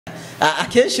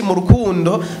akenshi mu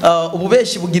rukundo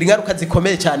ububeshi bugira ingaruka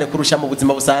zikomeye cyane kurusha mu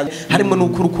buzima busanzwe harimo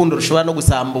nuko urukundo rushobora no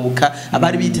gusambuka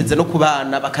abari biteze no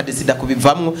kubana bakadesida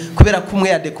kubivamwo kubera ko umwe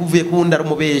yadekuvuye kuwundi ari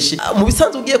umubeshi mu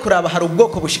bisanzwe ugiye kuraba hari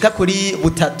ubwoko bushika kuri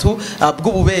butatu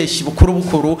bw'ububeshi bukuru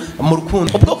mu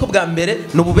rukundo ubwoko bwa mbere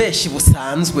ni ububeshi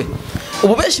busanzwe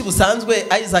ububeshi busanzwe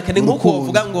Isaac ni nkuko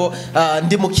uvuga ngo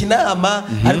ndi mu kinama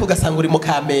ariko ugasanga uri mu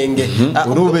Kamenge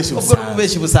ubwo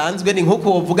ububeshi busanzwe ni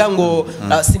nkuko uvuga ngo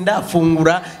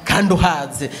sindafungura kandi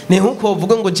uhaze ni nkuko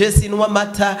uvuga ngo Jesse n'uwa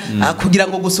mata kugira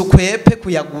ngo gusukwepe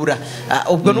kuyagura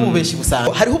ubwo n'ububeshi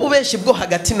busanzwe hariho ububeshi bwo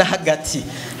hagati na hagati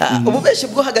ububeshi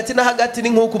bwo hagati na hagati ni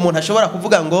nkuko umuntu ashobora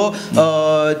kuvuga ngo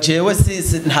jewe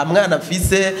nta mwana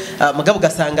mfise mugabo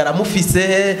ugasanga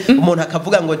aramufise umuntu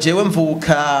akavuga ngo jewe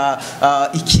mvuka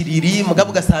ikiriri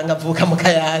mugabo ugasanga mvuka mu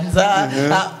Kayanza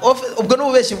ubwo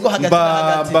n'ububeshi bwo hagati na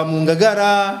hagati ba mu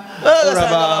Ngagara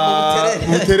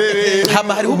muterere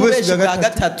hama hari ububeshi bwa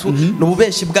gatatu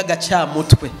n'ububeshi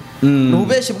bw'agacamutwe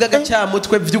n'ububeshi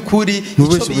bw'agacamutwe by'ukuri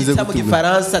ico bita mu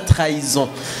gifaransa trahison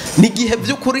ni gihe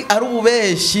by'ukuri ari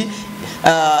ububeshi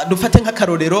dufate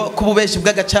nk'akarorero k'ububeshi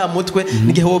bw'agacamutwe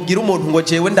nigihe wobwira umuntu ngo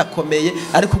jewe ndakomeye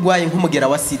ariko ugwaye nk'umugera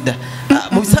wa sida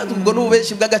mu bisanzwe ubwo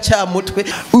n'ububeshi bw'agacamutwe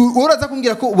uraza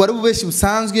kumbwira ko ubu ari ububeshi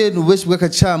busanzwe n'ububeshi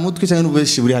bw'agacamutwe cyangwa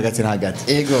n'ububeshi buri hagati na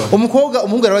hagati yego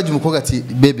umuhungu arabaje umukobwa ati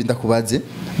bebe ndakubaze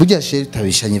burya sheri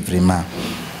tabishanye vraiment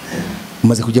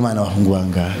umaze kujya mana abahungu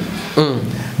bangahe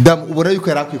damu ubona yuko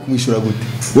yarakwiye kumwishura gute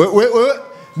wewe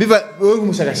biva wewe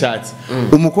nk'umushakashatsi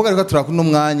umukobwa ariko turakuna no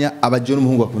mwanya abaje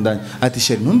n'umuhungu bakundanye ati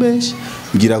sheri ntumbeshe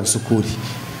ngira gusukuri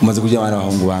umaze kujya mana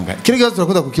abahungu bangahe kire kibazo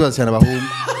turakunda kukibaza cyane abahungu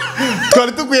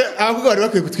twari tukwiye abakobwa bari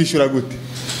bakwiye kutwishura gute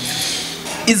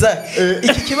Isaac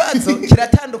iki kibazo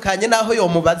kiratandukanye naho yo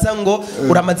mubaza ngo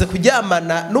uramaze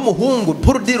kuryamana n'umuhungu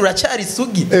purudi ruracyari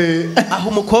sugi aho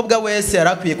umukobwa wese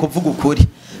yarakwiye kuvuga ukuri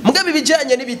mugabe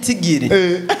ibijanye n'ibitigiri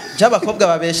cy'abakobwa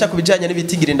babesha kubijanye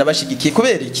n'ibitigiri ndabashigikiye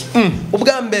kubera iki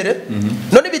ubwa mbere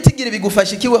none ibitigiri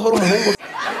bigufasha ikiweho umuhungu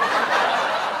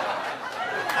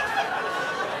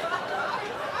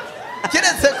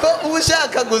keretse ko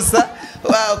ubushaka gusa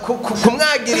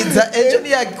kumwagiriza ejo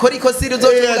ntiyakora ikosa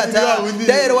uzocyugata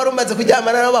rero wari umaze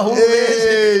kuryamana n'abahungu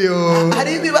benshi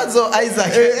hari ibibazo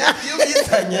Isaac iyo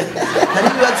ubizanye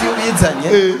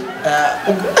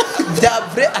vya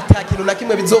vrai atakintu na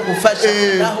kimwe bizogufasha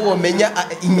naho womenya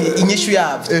inyishu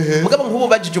yavyo mugabo nk'ubu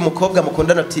bajije umukobwa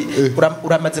mukundana ati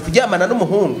uramaze kuryamana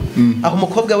n'umuhungu aho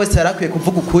umukobwa wese yarakwiye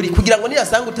kuvuga ukuri kugira ngo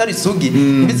niyasanga utari sugi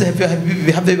bize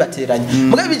bihave bibateranya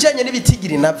mugabo bijanye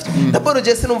n'ibitigiri navyo nabwo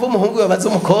Jesse numva umuhungu yabaza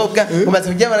umukobwa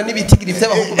umaze kuryamana n'ibitigiri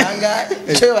by'abahungu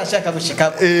bangahe cyo bashaka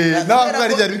gushikako naho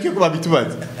bari byari bike kuba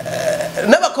bitubaza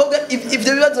n'abakobwa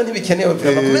ivyo bibazo ntibikenewe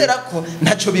kubera ko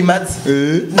ntaco bimaze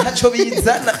ntaco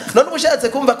bizana none ubushatse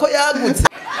kumva ko yagutse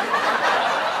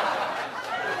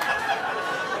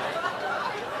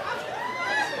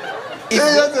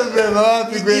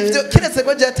ivyo kiretse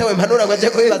ko jatawe mpanura ngo aje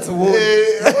ko bibaza ubu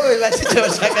wowe bashije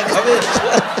bashaka kabesha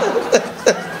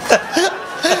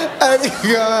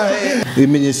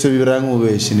ibimenyetso biranga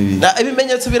umubeshi nibi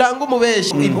ibimenyetso biranga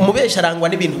umubeshi arangwa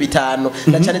n'ibintu bitanu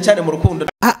na cyane cyane mu rukundo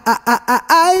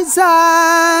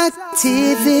Isaac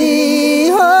TV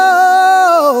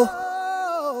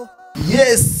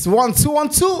Yes,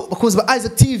 1212 bakoze ba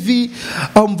Isaac TV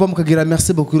aho muva mukagira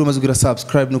merci beaucoup umaze kugira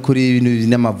subscribe no kuri ibintu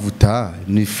n'amavuta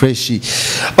ni fresh.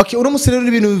 Okay, uno musi rero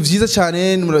ibintu vyiza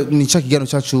cyane ni cakigano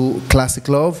cyacu Classic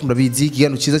Love murabizi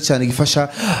kigano cyiza cyane gifasha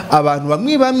abantu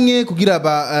bamwe kugira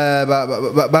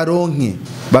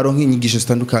baronke inyigisho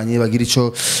zitandukanye bagira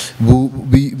ico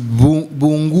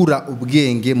bungura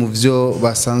ubwenge mu vyo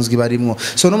basanzwe barimo.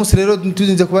 So no musi rero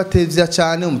tuzinze kubatevya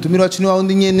cyane umutumiro wacu ni wa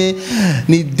undi nyene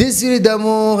ni Désiré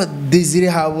d'amour Désiré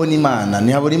Habonimana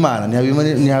ni Habonimana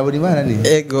ni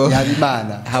ego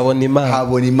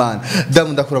Habonimana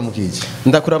damu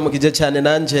ndakuramukije cyane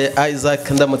nanje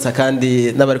Isaac ndamutsa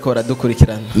kandi n'abariko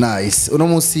baradukurikirana nice uno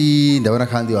munsi ndabona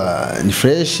kandi ni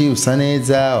fresh usa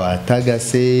neza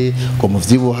watagase ko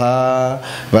muvyibuha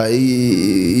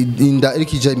inda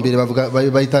irikija imbere bavuga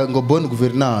bayita ngo bonne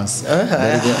gouvernance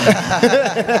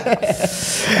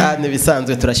ni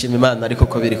bisanzwe turashima Imana ariko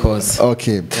ko biri kose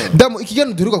okay damu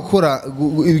ikiganiro duheruka gukora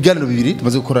ibiganiro bibiri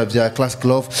tumaze gukora vya Classic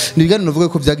Love ni ibiganiro bivuga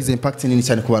ko byagize impact nini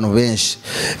cyane ku bantu benshi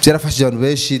byarafashije abantu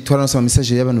benshi twaranasoma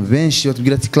message y'abantu benshi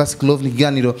batubwira ati Classic Love ni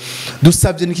ikiganiro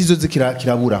dusabye nikizoze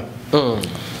kirabura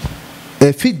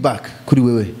feedback kuri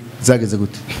wewe zageze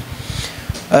gute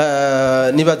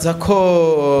nibaza ko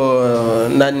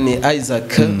nani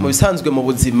Isaac mu bisanzwe mu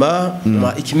buzima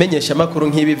ikimenyesha makuru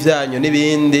nk'ibi byanyu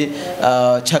n'ibindi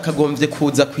cakagombye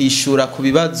kuza kwishura ku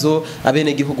bibazo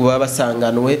abene gihugu baba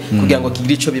basanganwe kugira ngo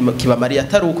kigire ico kibamariye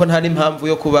atari uko nta n'impamvu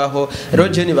yo kubaho rero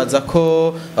je nibaza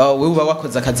ko wewe uba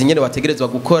wakoze akazi nyene wategerezwa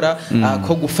gukora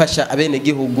ko gufasha abene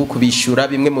gihugu kubishura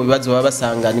bimwe mu bibazo baba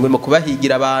basanganywe mu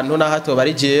kubahigira abantu na hato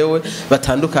bari jewe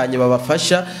batandukanye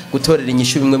babafasha gutorera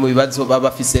inyishu bimwe mu bibazo baba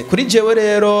bafise kuri jewe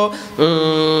rero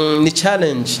ni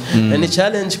challenge ni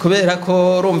challenge kubera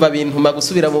ko urumva bintu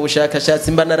magusubira mu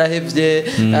bushakashatsi mba narahevye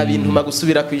bintu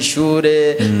magusubira ku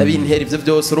ishure bintera ivyo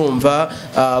byose urumva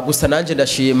gusa nanje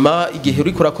ndashima igihe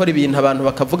uri kurakora ibintu abantu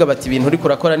bakavuga bati ibintu uri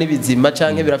kurakora nibizima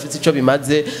canke birafite ico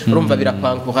bimaze urumva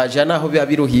birakwankuhaje naho biba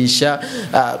biruhisha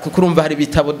kuko urumva hari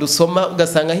bitabo dusoma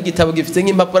ugasanga nk'igitabo gifite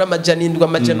nk'impapuro amajana 7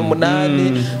 amajana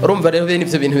 8 urumva rero bene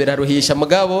ivyo bintu biraruhisha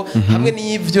mugabo hamwe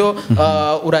n'ivyo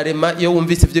urarema iyo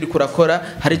wumvise ivyo uri kurakora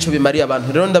hari ico bimariye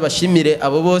abantu rero ndabashimire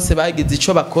abo bose bagize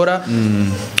ico bakora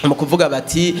mu kuvuga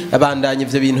bati abandanye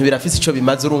ivyo bintu birafise ico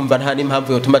bimaze urumva nta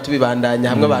n'impamvu yotuma tubibandanya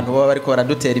hamwe abantu baba bariko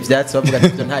baradutera ivyatsi bavuga ati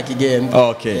ivyo nta kigenda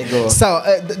okay sawa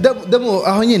demo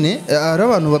aho nyene ari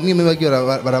abantu bamwe bagiye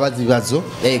barabaza ibibazo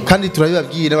kandi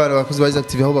turabibabwira abantu bakoze baza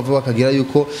active aho bava bakagira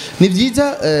yuko ni vyiza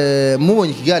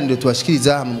mubonye ikiganiro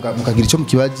tubashikiriza mukagira ico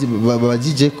mukibazi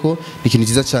babajije ko ikintu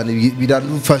cyiza cyane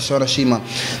biradufasha barashima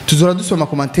tuzora dusoma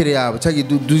commentaire yabo cyangwa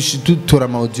dutora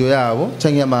audio yabo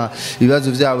cyangwa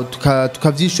ibibazo byabo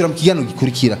tukavyishura mu kiganiro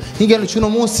gikurikira nk'iganiro cy'uno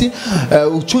munsi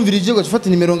ucumvirije ugafata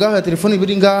nimero ngaho ya telefone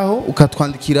biri ngaho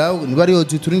ukatwandikira niba ari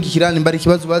audio turingikira niba ari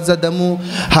kibazo baza damu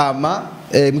hama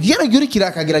mugera gyurikira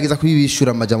akagerageza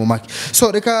kubibishura amajambo make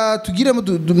so reka tugire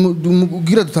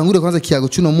mugira dutangure kwanza kiyago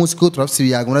cy'uno munsi ko turafise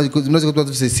ibiyago murazi ko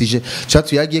twafise sije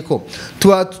chat yagiye ko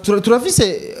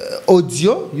turafise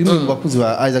audio y'umwe mu bakuzi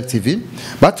ba Isaac TV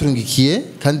baturungikiye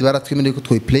kandi baratwemereye ko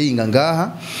twoyiplayinga ngaha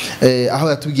aho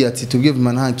yatubwiye ati tubwiye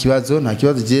vuma nta kibazo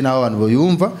je naho abantu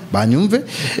boyumva banyumve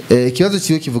ikibazo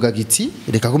kiwe kivuga giti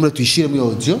reka ko muri tuyishire mu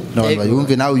audio n'abantu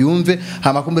bayumve nawe uyumve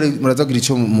hama ko muraza kugira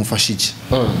ico mufashije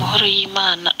amahoro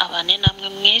y'Imana abane namwe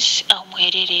mwese aho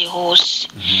muherereye hose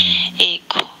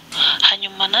ego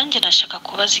hanyuma nanje nashaka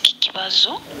kubaza iki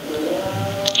kibazo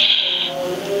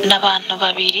n'abantu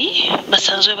babiri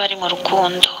basanzwe bari mu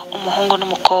rukundo umuhungu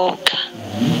n'umukobwa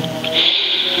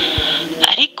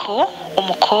ariko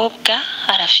umukobwa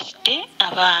arafite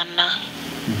abana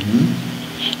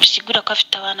bisigura ko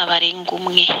afite abana barenga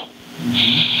umwe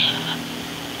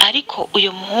ariko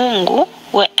uyu muhungu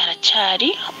we aracyari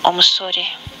umusore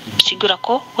bisigura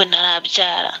ko we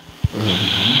narabyara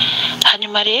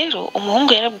hanyuma rero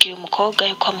umuhungu yarabwiye umukobwa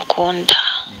yuko amukunda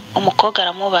umukobwa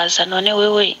aramubaza none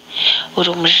wewe uri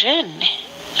umujene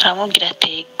aramubwira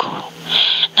atego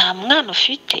nta mwana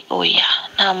ufite oya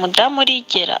nta mudamu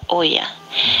urigera oya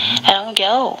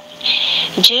aramubwira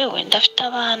jewe ndafite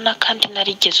abana kandi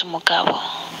narigeze umugabo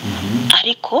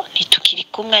ariko nitukiri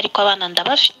kumwe ariko abana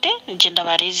ndabafite nje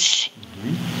ndabareze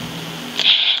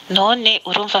none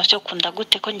urumva byo kunda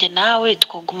gute ko nge nawe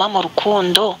twoguma mu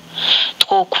rukundo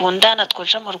twokundana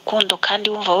twoja mu rukundo kandi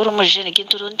wumva uri umujene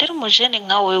genda urondera umujene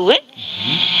nka wewe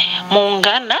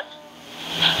mungana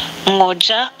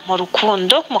mwoja mu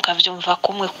rukundo mukavyumva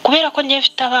kumwe kubera ko nje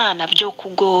mfite abana byo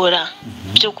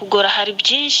kugora hari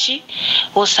byinshi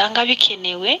usanga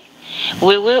bikenewe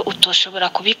wewe utoshobora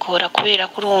kubikora kubera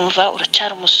ko urumva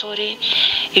uracara umusore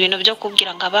ibintu byo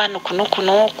kubwira ngo abana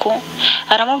kunuku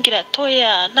aramubwira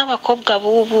toya n'abakobwa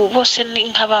bubu bose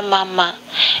ni nk'aba mama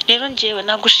rero njewe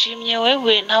nagushimye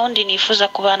wewe nta wundi nifuza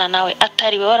kubana nawe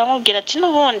atari we aramubwira ati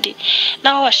n'ubundi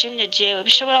naho washimye jewe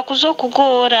bishobora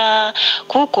kuzokugora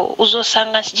kuko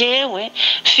uzosanga jewe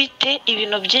mfite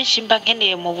ibintu byinshi mba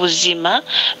nkeneye mu buzima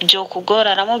byo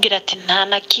kugora aramubwira ati nta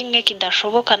na kimwe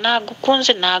kidashoboka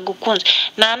nagukunze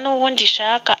nta n'ubundi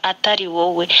shaka atari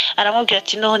wowe aramubwira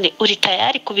ati none uri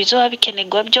tayari kubizoba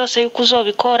bikenerwa byose yuko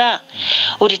uzobikora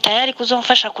uri tayari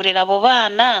kuzomfasha kurera abo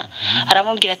bana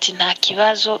aramubwira ati nta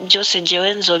kibazo byose jewe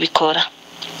nzobikora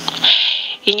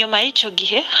inyuma y'icyo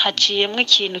gihe haciyemo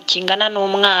ikintu kingana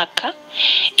n'umwaka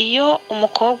iyo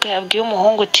umukobwa yabwiye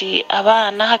umuhungu ati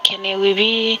abana hakenewe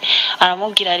ibi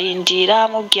aramubwira arindira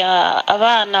amubwira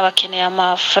abana bakeneye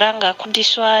amafaranga ya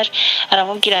kudiswari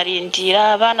aramubwira arindira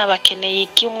abana bakeneye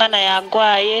iki umwana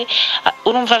yagwaye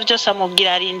urumva byose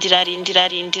amubwira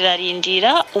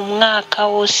arindira umwaka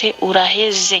wose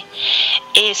uraheze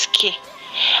eske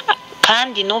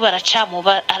kandi n'ubu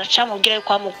aracamubwira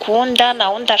yuko amukunda na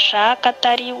wundi ashaka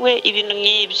atari we ibintu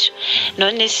nk'ibyo.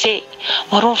 None se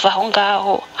murumva aho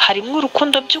ngaho harimo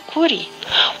urukundo by'ukuri?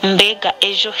 Mbega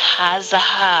ejo haza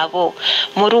habo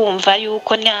murumva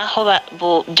yuko naho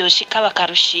byoshika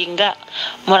bakarushinga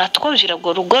muratwumvira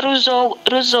ngo rugo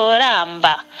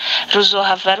ruzoramba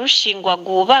ruzohava rushingwa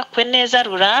rwubakwe neza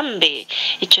rurambe?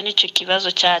 Icyo nicyo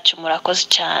kibazo cyacu. Murakoze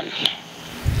cyane.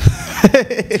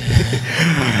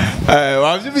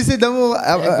 wavyumvise damu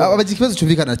abagira ikibazo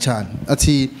cyumvikana cyane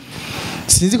ati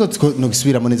sinzi ko no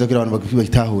gisubiramo neza kugira abantu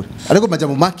bagitahura, ariko majya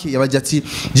mu maki yabaje ati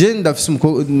je ndafise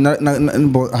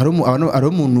hari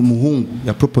umuntu umuhungu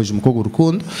ya propose umukobwa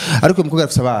urukundo, ariko umukobwa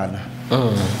afise abana.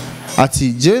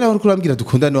 Ati jewe naho kurambwira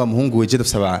dukundane wa muhungu we je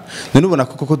dafise abana, none ubona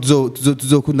koko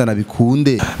tuzokundana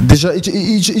bikunde. Deja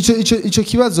ico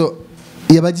kibazo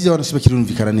yabagize abantu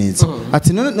bakirumvikana neza.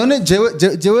 Ati none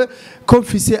jewe ko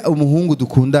mfise umuhungu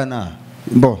dukundana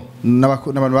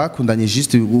n'abantu bakundanye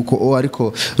juste uko,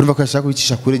 ariko urumva ko yashaka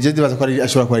kubicisha kure, je ndibaza ko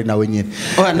ashobora kuba ari nawe nyene.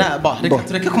 Reka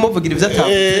tureke kumuvugira ivyo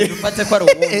atavuze dufate ko ari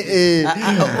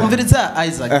uwo. Umviriza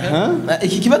Isaac,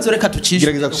 iki kibazo reka tucishure,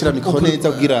 gerageza gushira mikro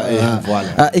neza kugira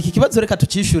voilà. Iki kibazo reka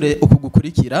tucishure uku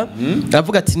gukurikira.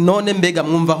 Avuga ati none mbega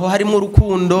mwumva aho harimo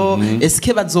urukundo,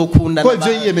 eske bazokundana ko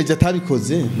ivyo yiyemeje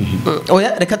atabikoze?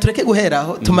 Oya, reka tureke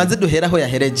guheraho, tumaze duheraho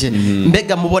yahereje.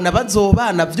 Mbega mubona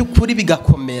bazobana vy'ukuri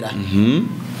bigakomera?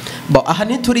 Aha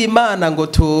ntituri Imana ngo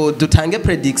dutange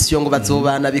prediction ngo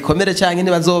bazobana bikomere cyangwa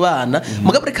ntibazobana,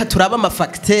 mugabo reka turaba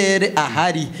amafactere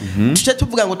ahari, tuce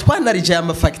tuvuga ngo twanarije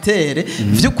amafactere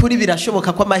vy'ukuri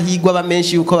birashoboka ko amahigwa aba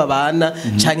menshi yuko babana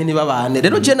cyangwa ntibabane.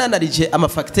 Rero je nanarije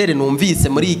amafactere numvise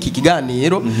muri iki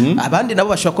kiganiro, abandi nabo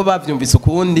bashobora ko bavyumvise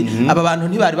ukundi. Aba bantu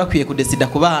ntibari bakwiye kudesida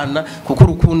kubana kuko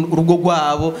urugo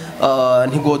rwabo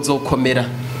ntigozokomera.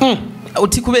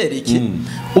 Uti kubera iki?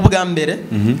 Ubwa mbere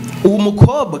uwo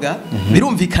mukobwa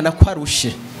birumvikana ko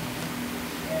arushe,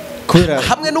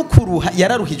 hamwe no kuruha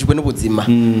yararuhijwe n'ubuzima.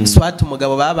 Swat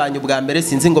umugabo babanye ubwa mbere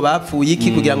sinzi ngo bapfuye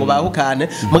iki kugira ngo bahukane,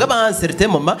 mugabo en certain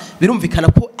moment birumvikana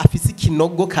ko afise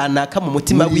ikinogo kanaka mu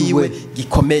mutima wiwe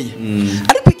gikomeye.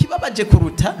 Ariko ikibabaje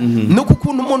kuruta nuko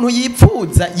ukuntu umuntu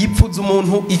yipfuza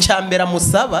umuntu icambera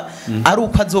musaba ari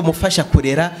uko azomufasha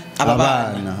kurera aba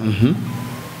bana.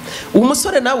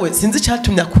 Umusore nawe sinzi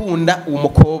cyatumye akunda uwo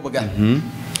mukobwa.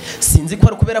 Sinzi ko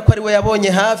ari kubera ko ari we yabonye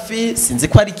hafi, sinzi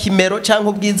ko ari kimero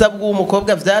cyangwa ubwiza bw'uwo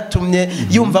mukobwa vyatumye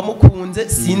yumva mukunze,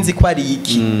 sinzi ko ari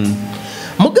iki.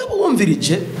 Mugabo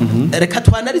wumvirije, reka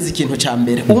twanarize ikintu cya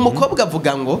mbere. Uwo mukobwa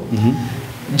avuga ngo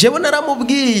jewe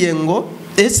naramubwiye ngo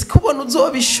ese kubona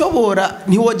uzobishobora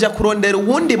ntiwoja kurondera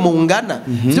uwundi mungana.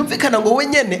 Vyumvikana ngo we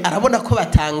nyene arabona ko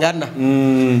batangana.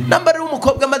 Namba rero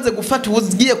umukobwa amaze gufata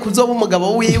ugiye kuzoba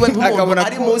umugabo wiwe nk'umuntu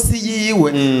ari munsi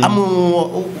yiwe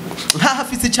nkaho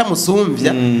afise icyo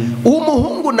amusumvya, uwo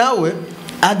muhungu nawe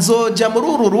azoja muri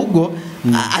uru rugo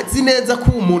azi neza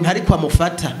ko umuntu ari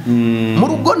kwamufata mu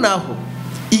rugo. Naho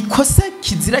ikosa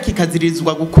kizira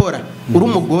kikazirizwa gukora uri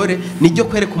umugore niryo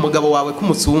kwereka umugabo wawe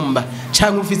kumusumba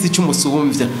cyangwa ufite icyo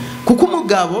umusumvya, kuko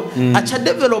umugabo aca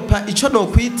developa ico no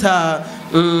kwita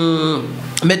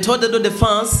méthode de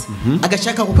défense,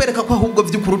 agashaka kukwereka ko ahubwo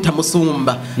vy'ukuruta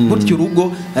musumba, gutyo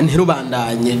urugo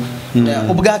ntirubandanye.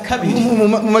 Ubwa kabiri mu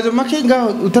make ngaho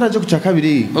utaraje kuca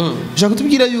kabiri, ushaka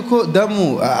kutubwira yuko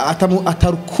damu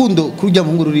atarukundo kurujya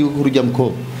muhungu ruri kurujya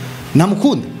muko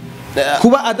namukunda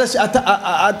kuba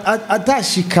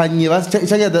atashikanye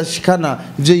cyangwa adashikana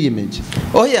ivyo yiyemeje.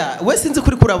 Oya, we sinzi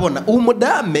kuri kurabona uwo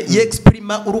mudame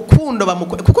yexprima urukundo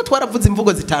kuko twaravuze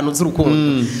imvugo zitanu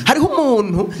z'urukundo. Hariho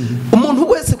umuntu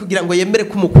wese kugira ngo yemere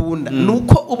kumukunda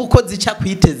nuko ubukozi cya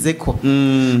kwitezeko.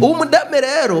 Uwo mudame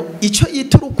rero ico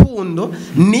yita urukundo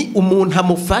ni umuntu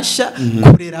amufasha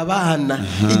kurera abana.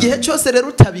 Igihe cyose rero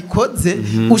utabikoze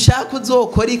ushaka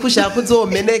uzokora iki, ushaka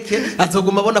uzomeneke,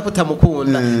 azoguma abona ko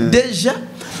utamukunda. Deja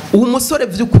uwo musore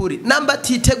vy'ukuri namba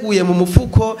atiteguye mu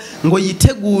mufuko ngo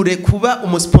yitegure kuba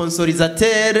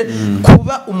umusponsorisateur,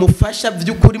 kuba umufasha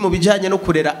vy'ukuri mu bijanye no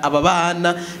kurera aba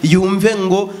bana, yumve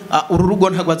ngo uru rugo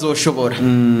ntabwo azoshobora.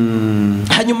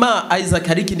 Hanyuma Isaac,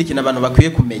 hari ikindi kintu abantu bakwiye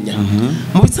kumenya.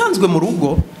 Mu bisanzwe mu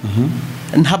rugo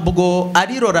ntabwo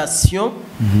ari relation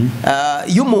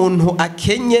y'umuntu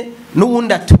akenye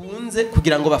n'uwundi atunze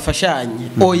kugira ngo bafashanye.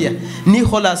 Oya, ni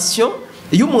relation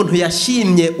y'umuntu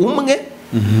yashimye umwe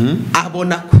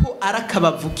abona ko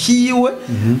arakabavu kiwe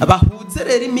bahuze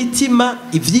rero imitima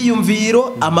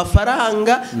ivyiyumviro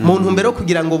amafaranga mu ntumbero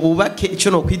kugira ngo bubake ico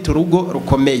no kwita urugo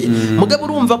rukomeye mugabo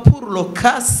urumva pour le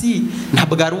kasi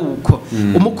ntabwo ari uko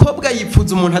umukobwa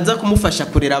yipfuza umuntu aza kumufasha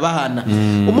kurera abana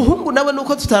umuhungu nawe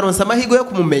nuko tutaronsa amahirwe yo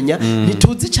kumumenya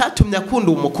ntituzi cyatumye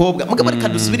akunda umukobwa mugabo reka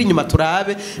dusubire inyuma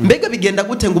turabe mbega bigenda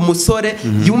gute ngo umusore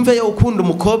yumve yo ukunda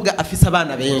umukobwa afise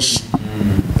abana benshi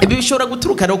ibi bishobora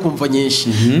guturuka no kumva nyinshi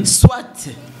swat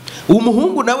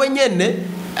umuhungu nawe nyene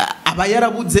aba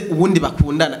yarabuze ubundi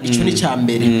bakundana ico ni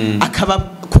cyambere akaba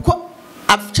kuko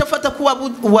afata kuba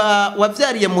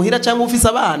wavyariye muhira cyangwa ufise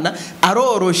abana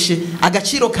aroroshe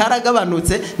agaciro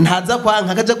karagabanutse ntaza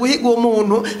kwanka akaja guhiga uwo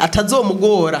muntu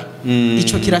atazomugora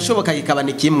ico kirashoboka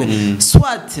kikabana kimwe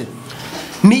swat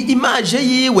ni image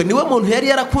yiwe niwe muntu yari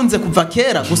yarakunze kuva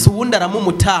kera gusa ubundi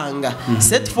aramumutanga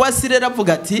cette fois rero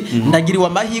avuga ati ndagiriwe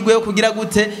amahirwe yo kugira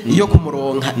gute yo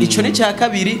kumuronka ico ni cya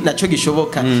kabiri naco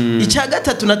gishoboka icya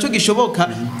gatatu naco gishoboka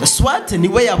swat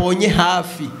niwe yabonye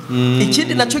hafi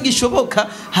ikindi naco gishoboka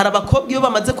hari abakobwa iyo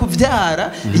bamaze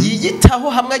kuvyara yiyitaho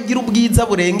hamwe agira ubwiza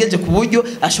burengeje ku buryo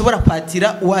ashobora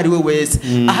kwatira uwo ari we wese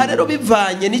aha rero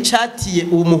bivanye n'icatiye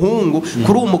uwo muhungu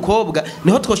kuri uwo mukobwa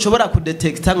niho twoshobora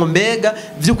kudetecta ngo mbega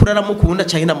vy'ukuri aramukunda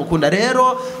cyangwa namukunda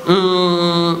rero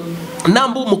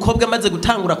namba umukobwa amaze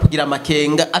gutangura kugira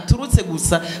amakenga aturutse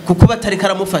gusa kuko batari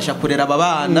karamufasha kurera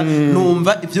ababana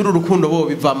numva ivy'uru rukundo bo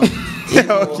bivamo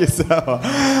okay sawa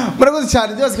murakoze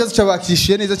cyane byose kazo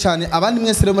cyabakishiye neza cyane abandi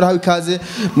mwese rero murahawe ikaze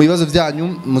mu bibazo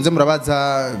byanyu muze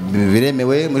murabaza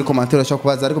biremewe muri commentaire urashaka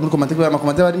kubaza ariko muri commentaire ama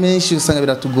commentaire bari menshi usanga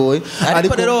biratugoye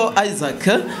ariko rero Isaac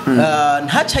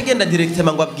ntaca agenda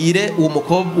directement ngo abwire uwo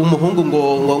mukobwa umuhungu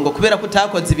ngo kubera ko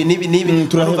utakoze ibi nibi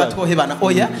turava twohebana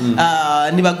oya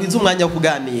nibagwiza umwanya wo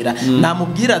kuganira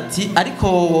namubwira ati ariko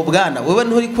bwana wewe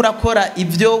nturi kurakora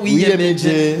ivyo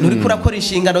wiyemeje nturi kurakora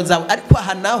inshingano zawe ariko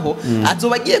aha naho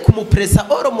azoba agiye kumupressa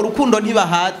oro mu rukundo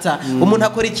ntibahata umuntu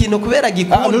akora ikintu kubera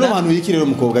gikunda none abantu yikirero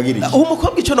umukobwa agirije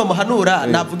umukobwa ico no muhanura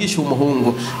navugisha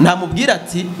umuhungu namubwira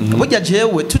ati burya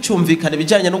jewe tucumvikana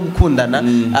bijanye no gukundana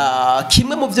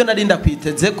kimwe mu byo narinda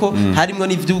kwiteze ko harimwo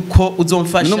n'ivyuko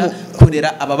uzomfasha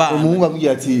kurera aba bana umuhungu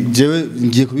amubwira ati jewe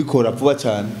ngiye kubikora vuba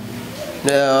cyane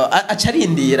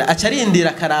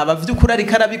acarindira karaba vy'ukuri ari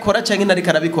karabikora canke nari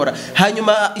karabikora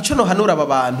hanyuma ico no hanura aba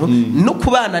bantu no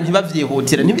kubana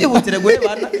ntibavyihutire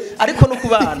guhebana ariko no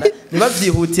kubana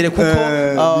ntibavyihutire kuko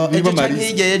ejo canke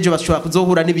igeje bashobora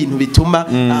kuzohura n'ibintu bituma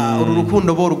uru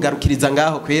rukundo bo rugarukiriza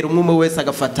ngaho kwera umwe wese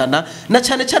agafatana na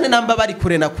cane namba bari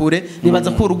kure na kure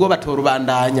nibaza ko urugo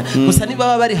batorubandanya gusa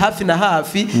niba bari hafi na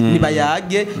hafi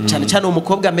nibayage cane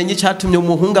umukobwa amenye cyatumye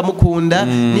umuhungu amukunda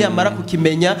niyamara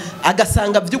kukimenya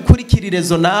agasanga vy'ukuri kiri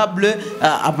raisonnable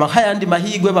amahayandi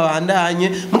mahigwe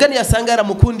babandanye mugani yasanga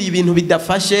yaramukundiye ibintu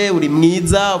bidafashe uri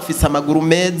mwiza ufise amaguru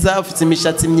meza ufise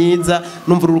imishatsi myiza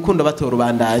numva urukundo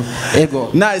batorubandanye ego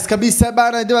nice kabisa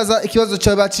bana ndibaza ikibazo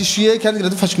cyawe bacishuye kandi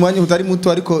kiradufasha umwanya utari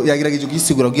muto ariko yagerageje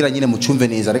kugisigura kugira nyine mucumve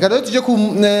neza reka rero tuje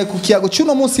ku kiyago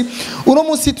cy'uno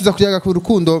munsi tuza kuyaga ku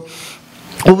rukundo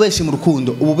ububeshi mu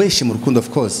rukundo of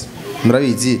course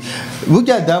murabizi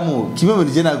burya damu kimwe mu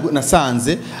rije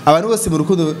nasanze abantu bose mu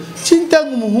rukundo cinta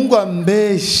nk'umuhungu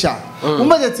ambesha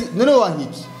umaze ati none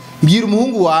wankiki mbwira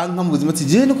umuhungu wanka mu buzima ati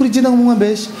je no kuri je nk'umuhungu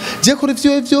ambesha je kuri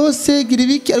vyo byose gira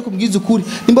ibiki ariko mbwiza ukuri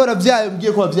nimba uravyaye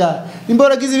mbwiye ko wavyaye nimba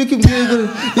uragize ibiki mbwiye ukuri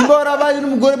nimba urabaye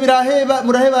n'umugore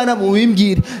murahebana mu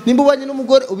bimbwire nimba ubanye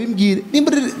n'umugore ubimbwire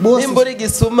nimba uri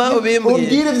gisuma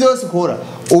ubimbwire byose ukora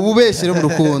ububeshi rero mu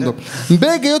rukundo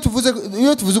mbega iyo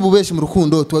tuvuze ububeshi mu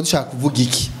rukundo tuba dushaka kuvuga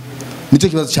iki nicyo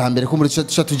kibazo cya mbere ko muri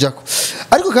tujako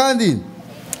ariko kandi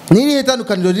niri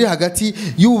itandukaniro riri hagati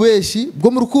y'ububeshi bwo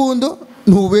mu rukundo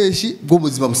n'ububeshi bwo mu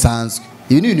buzima busanzwe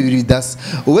ibi ni ibintu bibiri bidasa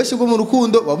ububeshi bwo mu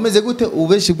rukundo babumeze gute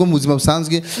ububeshi bwo mu buzima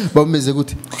busanzwe babumeze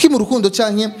gute kuko mu rukundo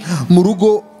canke mu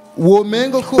rugo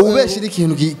womengo ko ububeshi ni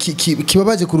ikintu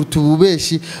kibabaje kuruta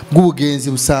ububeshi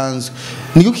bw'ubugenzi busanzwe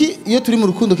ni kuki iyo turi mu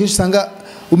rukundo kenshi usanga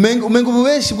umengo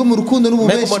ububeshi bwo mu rukundo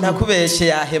n'ububeshi umuntu akubeshe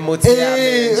yahemutse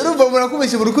yamenye urumva umuntu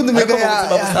akubeshe mu rukundo mega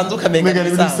busanzwe kamenga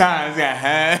bisanzwe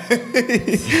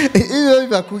iyo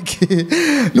bibakuke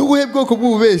n'ubuhe bwoko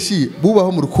bw'ububeshi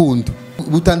bubaho mu rukundo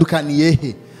butandukaniye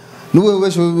he n'ubuhe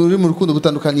bubeshi buri mu rukundo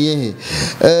butandukaniye he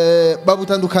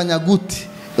babutandukanya gute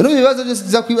no bibazo byose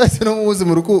za kwibaza no muzi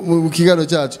mu kigano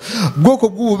cyacu bwoko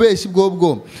bw'ububeshi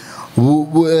bwobwo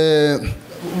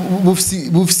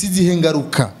bufisi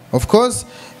zihengaruka of course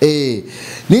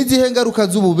nizihe ngaruka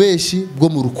z'ububeshi bwo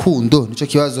mu rukundo nico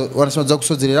kibazo warashobora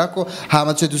gusozerera ko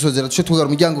hama cyo dusozera cyo tugara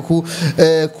umuryango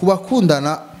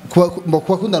kubakundana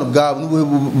ubwabo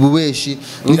n'ububeshi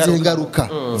nizihe ngaruka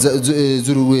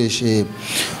z'urubeshi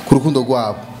ku rukundo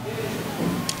rwabo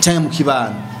cyangwa mu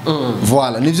kibano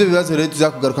voilà nivyo bibazo rero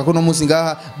tuzakugaruka ko no munsi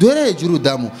ngaha duhereye hejuru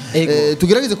damu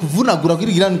tugerageze kuvunagura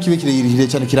kugira kibe kirehire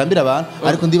cyane kirambira abantu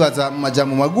ariko ndibaza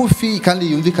majambo magufi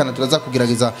kandi yumvikana turaza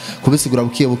kugerageza kubisigura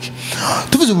bukiye buke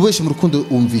tuvuze ububeshi mu rukundo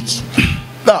umviki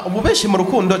ububeshi mu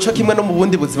rukundo cyo kimwe no mu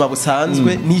bundi buzima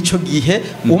busanzwe nico gihe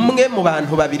umwe mu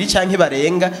bantu babiri canke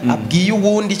barenga abwiye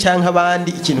uwundi canke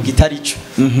abandi ikintu kitarico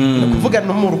no kuvuga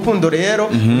no mu rukundo rero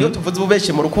iyo tuvuze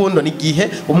ububeshi mu rukundo ni gihe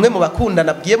umwe mu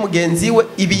bakundana abwiye mugenzi we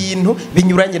ibintu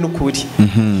binyuranye n'ukuri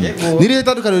ni rero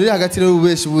itandukaniro riri hagati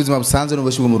y'ububeshi bw'ubuzima busanzwe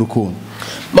n'ububeshi bwo mu rukundo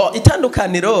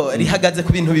itandukaniro rihagaze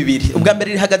ku bintu bibiri ubwa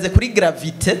mbere rihagaze kuri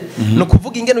gravite no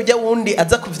kuvuga ingene ujya wundi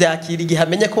aza kuvyakira igihe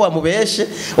amenye ko wamubeshe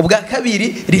ubwa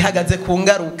kabiri rihagaze ku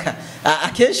ngaruka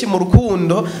akenshi mu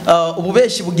rukundo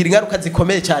ububeshi bugira ingaruka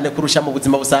zikomeye cyane kurusha mu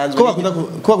buzima busanzwe ko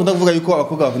bakunda kuvuga yuko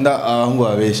abakobwa bakunda abahungu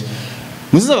babeshe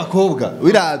muziza abakobwa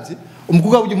wiravye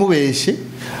umukobwa ujye umubeshe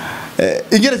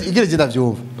igereje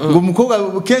ndavyumva ngo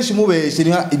umukobwa kenshi mubeshe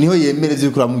niho yemereze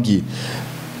yuko uramubwira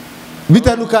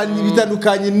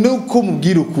bitandukanye nuko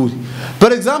mubwira ukuri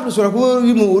par exemple ushobora kuba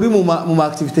uri mu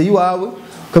activité yiwawe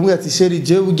kamwe ati sheri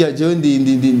je burya je ndi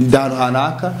ndano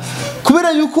hanaka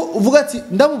kubera yuko uvuga ati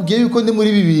ndamubwiye yuko ndi muri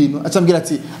ibi bintu acambwira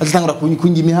ati azatangura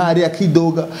kungi imihari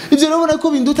akidoga ivyo rero ubona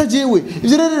ko binduta jewe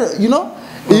ivyo rero you know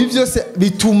ibi byose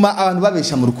bituma abantu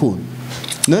babesha mu rukundo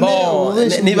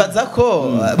nibaza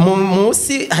ko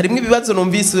munsi harimo ibibazo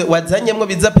numvise wazanyemwo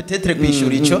biza petetre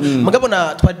kwishura ico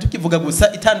mugabona twari tukivuga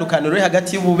gusa itandukaniro riri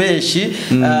hagati y'ububeshi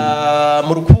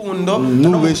mu rukundo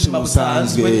n'ububeshi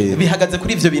busanzwe bihagaze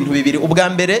kuri ivyo bintu bibiri ubwa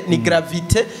mbere ni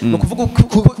gravite no kuvuga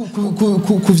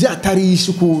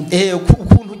kuvyatarisha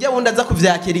ukuntu ujya wundi aza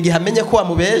kuvyakira igihe amenye ko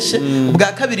wamubeshe ubwa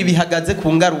kabiri bihagaze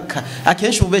ku ngaruka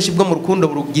akenshi ububeshi bwo mu rukundo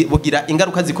bugira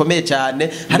ingaruka zikomeye cyane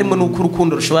harimo n'uko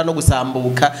urukundo rushobora no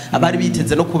gusambuka abari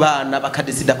biteze no kubana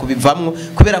bakadesida kubivamwo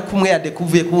kubera ko umwe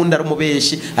yadekuvuye ko wundi ari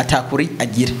umubeshi atakuri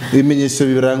agira ibimenyetso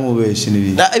biranga umubeshi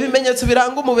n'ibindi ibimenyetso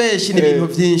biranga umubeshi ni ibintu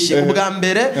byinshi ubwa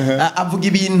mbere avuga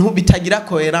ibintu bitagira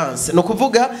coherence no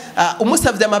kuvuga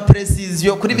umusavye ama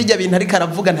precision kuri bijya bintu ariko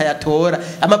aravuga ntayatora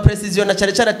ama precision na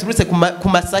cyane cyane turutse ku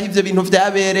masaha ivyo bintu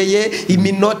vyabereye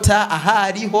iminota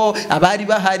ahariho abari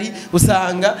bahari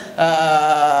usanga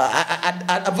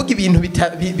avuga ibintu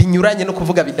binyuranye no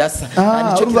kuvuga bidasa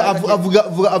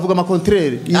avuga ama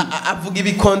contraire avuga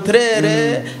ibi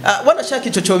contraire wanashaka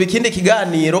ico cyo bikindi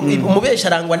kiganiro umubesha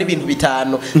arangwa n'ibintu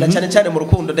bitano na cyane cyane mu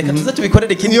rukundo reka tuze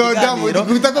tubikorere ikindi kiganiro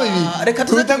reka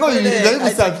tubitako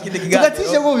bibiri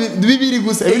tugatishe ngo bibiri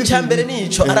gusa icyambere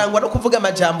nico arangwa no kuvuga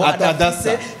amajambo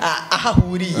adafise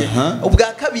ahahuriye ubwa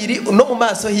kabiri no mu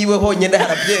maso hiwe honyene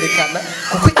harabyerekana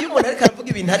kuko iyo umuntu ariko aravuga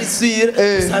ibintu ari sire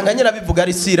usanga nyira bivuga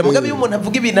ari sire mugabe iyo umuntu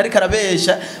avuga ibintu ariko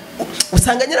arabesha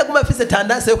usanga nyira guma afise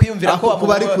tendance yo kwiyumvira ko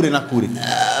kuba ari kure na kure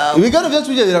ibigano byacu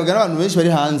bijya birabwa n'abantu benshi bari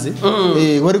hanze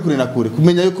bari kure na kure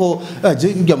kumenya yuko je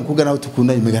njya mukobwa naho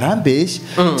tukundanye megarambesha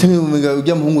cyangwa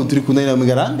ujya muhungu turi kundanye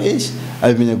megarambesha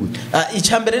abimenya gute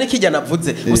icyambere ni kijya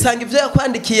navuze usanga ivyo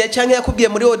yakwandikiye cyangwa yakubwiye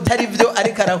muri hotari ivyo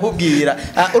ariko arahubwira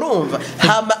urumva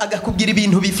hama agakubwira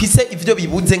ibintu bifise ivyo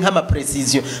bibuze nk'ama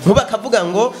precision nkuba akavuga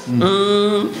ngo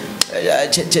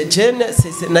jene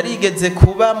narigeze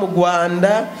kuba mu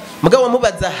Rwanda mugabo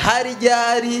mubaza hari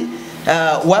ryari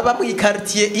waba mu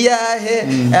quartier iyahe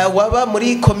waba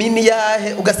muri commune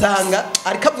yahe ugasanga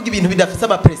ariko avuga ibintu bidafite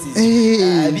ama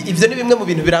precision ivyo ni bimwe mu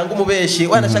bintu biranga umubeshi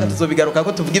wanashaka tuzobigaruka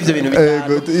ko tuvuga ivyo bintu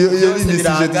bitanu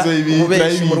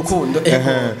mu rukundo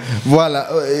voilà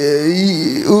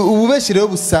ububeshi rero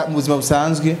mu buzima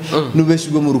busanzwe n'ububeshi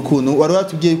bwo mu rukundo wari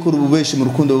watubwiye ko ububeshi mu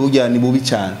rukundo burya ni bubi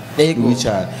cyane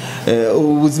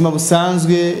ubuzima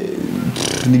busanzwe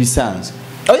ni bisanzwe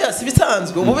oya si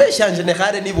bisanzwe ububeshi en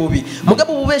general ni bubi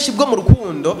mugabo ububeshi bwo mu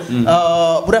rukundo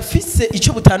burafise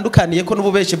ico butandukaniye ko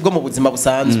n'ububeshi bwo mu buzima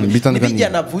busanzwe nibijya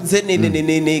navuze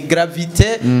ni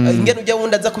gravite ingene ujya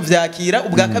wundi aza kuvyakira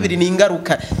ubwa kabiri ni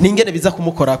ingaruka ni ingene biza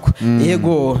kumukorako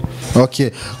yego okay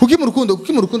kuki mu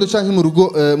rukundo canke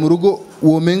mu rugo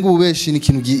womenga ububeshi ni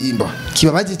ikintu gimba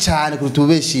kibabaje cyane kuruta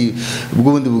ububeshi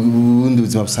bw'ubundi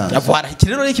buzima busanzwe avara iki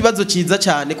rero ni ikibazo ciza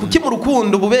cyane kuki mu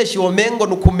rukundo ububeshi womengo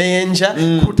nukumenja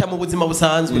kuruta mu buzima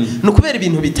busanzwe nukubera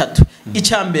ibintu bitatu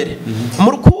icambere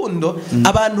mu rukundo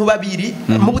abantu babiri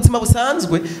mu buzima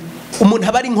busanzwe umuntu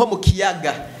abari nko mu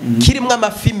kiyaga kirimwe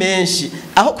amafi menshi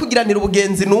aho kugiranira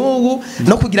ubugenzi n'ubu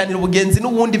no kugiranira ubugenzi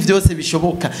n'ubundi byose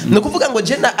bishoboka no kuvuga ngo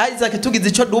je na Isaac tugize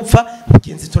ico dupfa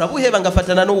ubugenzi turabuheba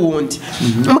ngafatana n'uwundi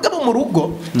mugabo mu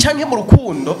rugo canke mu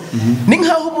rukundo ni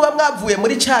nkaho muba mwavuye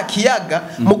muri ca kiyaga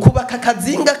mu kubaka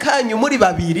kazinga kanyu muri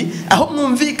babiri aho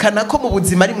mwumvikana ko mu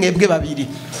buzima ari mwebwe babiri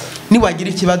niwagira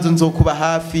ikibazo nzokuba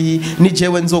hafi ni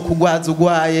jewe nzokugwaza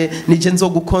ugwaye nije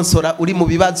nzogukonsora uri mu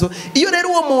bibazo iyo rero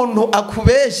uwo muntu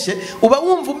akubeshe uba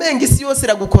wumva umenga isi yose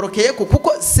iragukorokeye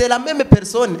kuko c'est la même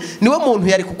personne niwe muntu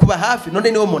yari kukuba hafi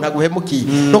none niwe muntu aguhemukiye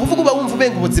no kuvuga uba wumva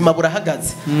umenga ubuzima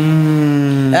burahagaze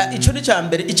ico ni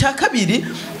cyambere icya kabiri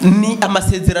ni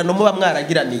amasezerano muba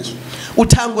mwaragiraniye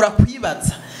utangura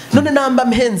kwibaza none namba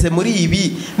mpenze muri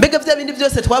ibi mbega vya bindi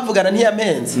byose twavugana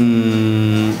ntiyampenze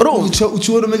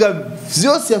ucubona mega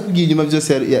vyose yakugiye inyuma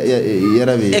byose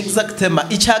yarabeye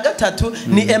exactement icya gatatu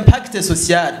ni impact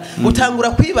social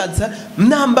utangura kwibaza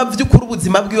namba vy'ukuri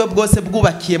ubuzima bwiwe bwose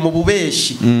bwubakiye mu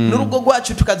bubeshi n'urugo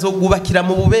rwacu tukazogubakira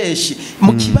mu bubeshi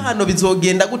mu kibano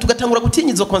bizogenda tugatangura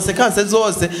gutinya izo consequences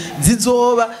zose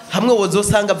zizoba hamwe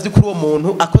wozosanga vy'ukuri uwo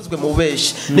muntu akozwe mu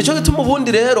bubeshi nico gituma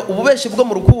ubundi rero ububeshi bwo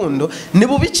mu rukundo ni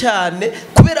bubi cyane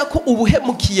kubera ko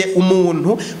ubuhemukiye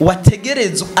umuntu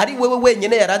wategerezwa ari wewe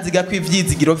wenyene yaraziga ko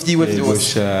ivyizigiro vyiwe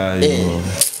byose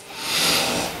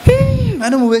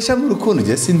Ano mubesha mu rukundo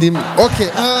je sindimo okay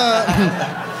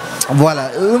voilà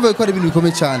urumva ko ari ibintu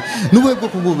bikomeye cyane n'ubuhe bwo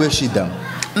kububeshi damu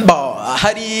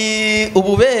hari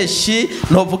ububeshi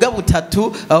novuga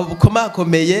butatu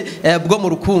bukomakomeye bwo mu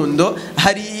rukundo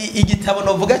hari igitabo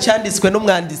novuga cyanditswe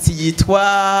n'umwanditsi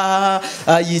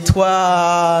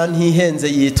yitwa ntihenze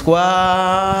yitwa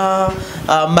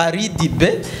Marie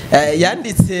Dibe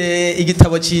yanditse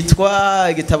igitabo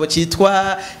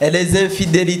cyitwa Les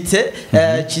infidélités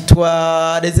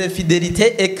cyitwa Les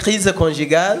infidélités et crise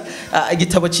conjugale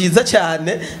igitabo cyiza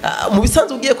cyane mu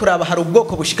bisanzwe ugiye kuraba hari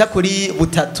ubwoko bushika kuri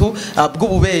butatu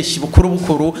bw'ububeshi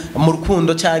bukuru mu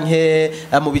rukundo canke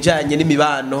mu bijanye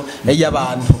n'imibano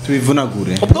y'abantu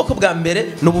tubivunagure ubwoko bwa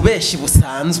mbere ni ububeshi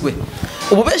busanzwe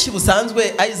ububeshi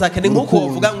busanzwe Isaac ni nkuko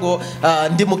uvuga ngo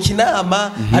ndi mu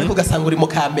kinama ariko ugasanga uri mu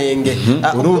Kamenge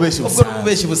ubwo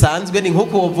ububeshi busanzwe ni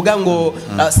nkuko uvuga ngo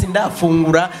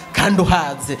sindafungura kandi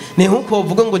uhaze ni nkuko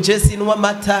uvuga ngo Jesse nwa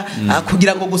mata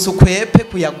kugira ngo gusukwepe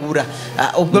kuyagura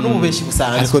ubwo n'ububeshi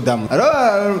busanzwe ariko damu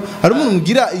ari umuntu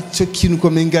mugira ico kintu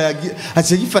komenga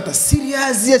acha gifata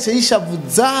serious acha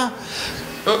yishavuza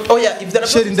oya ivyo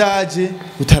sheri ndaje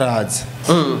utaraza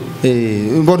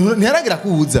mbona ntiyaragira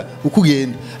kubuza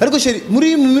ukugenda ariko sheri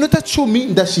muri mu minota 10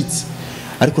 ndashitse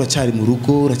ariko uracyari mu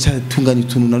rugo uracyatunganya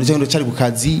utuntu none uracyari ku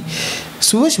kazi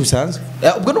subeshi busanzwe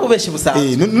ubwo n'ububeshi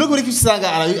busanzwe none kuri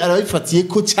kisanga arabifatiye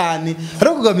ko cyane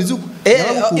ariko kugamiza uko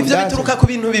ivyo bituruka ku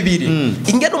bintu bibiri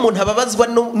ingene umuntu ababazwa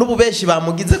n'ububeshi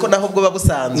bamugize ko naho bwo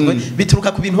babusanzwe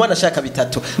bituruka ku bintu wanashaka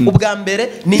bitatu ubwa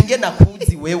mbere ni ingene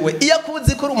akuzi wewe iyo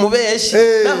akuzi ko uri umubeshi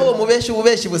naho uwo mubeshi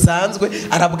ububeshi busanzwe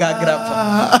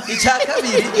arabwagrava icya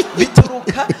kabiri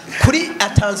bituruka kuri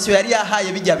attention yari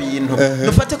yahaye bijya bintu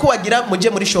dufate ko wagira muje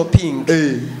muri shopping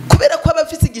kubera ko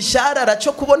abafite igisharara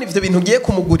cyo kubona ivyo bintu ugiye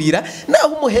kumugurira naho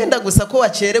umuhenda gusa ko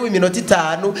wacerewe iminota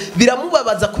 5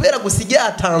 biramubabaza kubera gusiga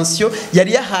attention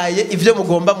yari yahaye ivyo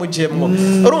mugomba mujemwo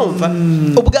urumva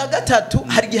ubwa gatatu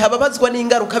hari gihe ababazwa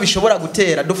n'ingaruka bishobora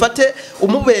gutera dufate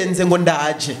umubenze ngo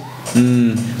ndaje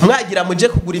mwagira muje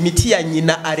kugura imiti ya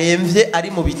nyina aremvye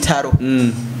ari mu bitaro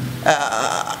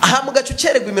hamugacu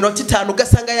cererwa iminota 5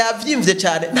 ugasanga yavyimvye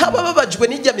cyane ntabababajwe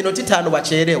n'ijya minota 5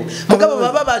 bacerewe mugabo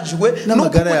bababajwe nuko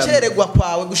gucererwa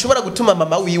kwawe gushobora gutuma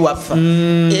mama wiwafa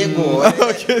ego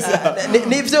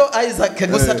nivyo Isaac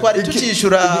gusa twari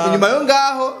tucishura inyuma yo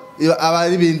ngaho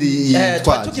abari bindi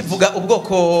twari tukivuga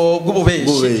ubwoko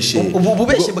bw'ububeshi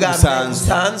ububeshi bwa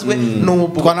busanzwe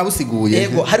n'ubwo twanabusiguye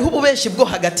ego hariho ububeshi bwo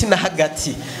hagati na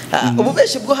hagati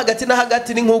ububeshi bwo hagati na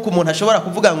hagati ni nkuko umuntu ashobora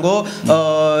kuvuga ngo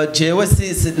jewe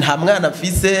nta mwana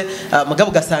mfise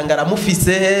mugabo ugasanga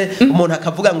aramufise umuntu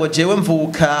akavuga ngo jewe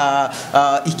mvuka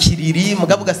ikiriri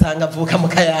mugabo ugasanga avuka mu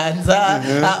Kayanza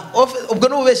ubwo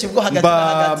n'ububeshi bwo hagati na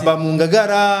hagati ba mu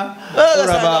Ngagara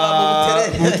uraba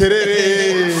mu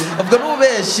Terere ubwo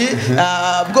n'ububeshi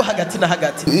bwo hagati na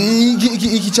hagati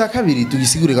iki cya kabiri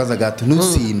tugisigure gaza gato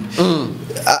nusimbe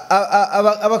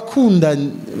abakunda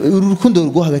urukundo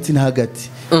rwo hagati na hagati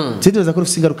Cyedoza ko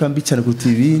rufite ingaruka mbi cyane ku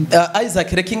TV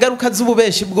Isaac reka ingaruka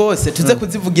z'ububeshi bwose tuze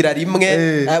kuzivugira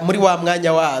rimwe muri wa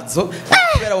mwanya wazo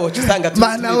kubera wowe usanga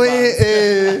mana we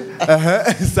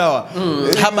sawa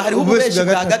hama hari ububeshi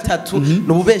bwa gatatu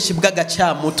n'ububeshi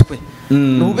bw'agacamutwe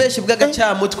n'ububeshi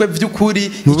bw'agacamutwe by'ukuri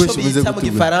icyo bita mu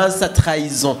gifaransa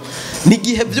trahison ni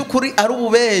gihe by'ukuri ari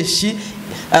ububeshi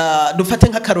dufate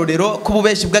nk'akarorero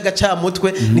k'ububeshi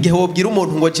bw'agacamutwe nigihe wobwira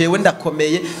umuntu ngo jewe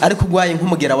ndakomeye ariko ugwaye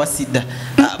nk'umugera wa sida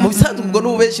mu bisanzwe ubwo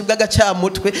n'ububeshi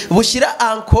bw'agacamutwe bushira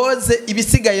en cause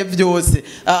ibisigaye byose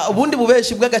ubundi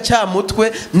bubeshi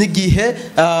bw'agacamutwe nigihe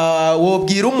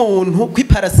wobwira umuntu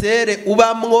kwiparasere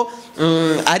ubamwo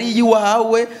ari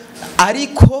yiwawe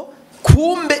ariko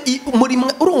kumbe muri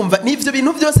urumva nivyo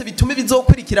bintu byose bituma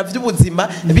bizokurikira vy'ubuzima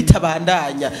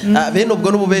bitabandanya bene ubwo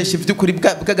n'ububeshi vy'ukuri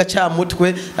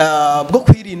bw'agacamutwe bwo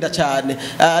kwirinda cyane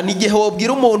ni gihe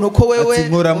wobwira umuntu ko wewe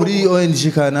nkora muri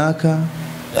ONG kanaka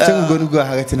cyangwa ubwo nubwo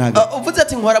hagati na hagati uvuze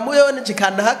ati nkora muri ONG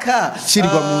kanaka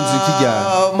shirwa mu nzu kijyana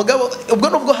mugabo ubwo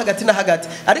nubwo hagati na hagati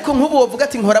ariko nk'ubu wovuga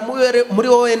ati nkora muri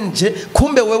ONG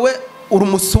kumbe wewe uri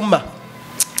umusuma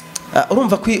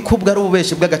urumva kubwa ari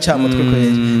ububeshi bw'agacamutwe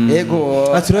kweli yego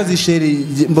aturazi sheri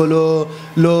mbolo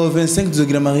lo 25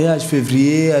 tuzogira mariage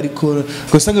février ariko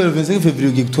ko sanga le 25 février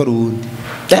ugiye gutwara ubundi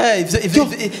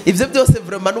ivyo byose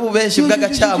vraiment n'ububeshi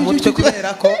bw'agacamutwe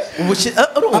kubera ko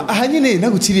aha nyine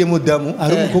naguciriyemo damu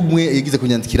hari umukobwa umwe yagize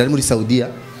kunyandikira ari muri Saudiya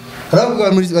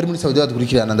bari muri Saudiya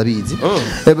dukurikirana ndabizi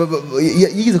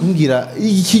yigize kumbwira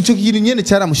icyo kintu nyene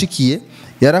cyaramushikiye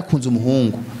yarakunze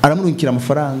umuhungu aramurungikira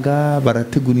amafaranga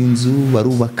barategura inzu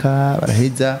barubaka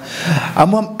baraheza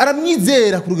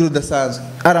aramwizera ku rugero rudasanzwe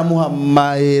aramuha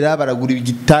mahera baragura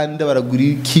igitanda baragura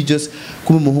kijos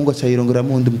kuma umuhungu acayirongora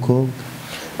mu ndi mukobwa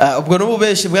ubwo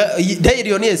n'ububeshi bwa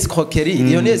iyo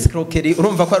ni escroquerie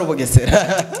urumva ko ari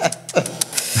ubugesera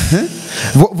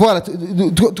voilà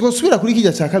twosubira kuri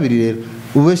kijya cya kabiri rero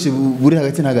ububeshi buri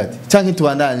hagati na hagati cyangwa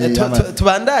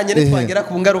tubandanye nitwagera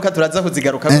ku ngaruka turaza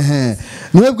kuzigaruka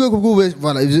niwe bwoko bw'ububeshi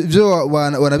voilà ibyo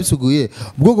wanabisuguye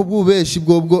ubwoko bw'ububeshi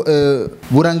bwo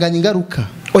buranganya ingaruka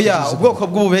oya ubwoko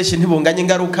bw'ububeshi ntibunganya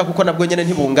ingaruka kuko nabwo nyene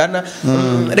ntibungana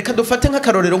reka dufate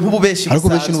nk'akarorero nk'ububeshi ariko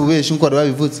ububeshi n'ububeshi nko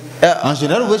babivuze en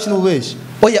general ububeshi n'ububeshi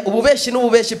oya ububeshi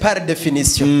n'ububeshi par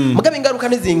definition mugabe ingaruka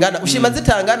ntizingana ushima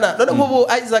zitangana none nk'ubu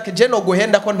Isaac Jeno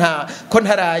guhenda ko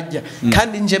ntarajya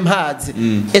kandi nje mpazi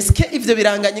eske ivyo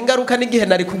biranganya ingaruka n'igihe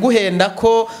nari kuguhenda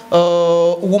ko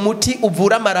uwo muti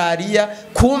uvura malaria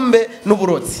kumbe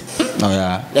n'uburozi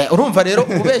oya urumva rero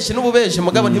ububeshi n'ububeshi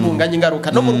mugabo ntibunganya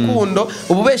ingaruka no mu rukundo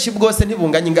ububeshi bwose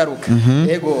ntibunganya ingaruka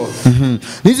yego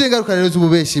nivyo ingaruka rero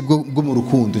z'ububeshi bwo mu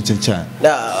rukundo cyane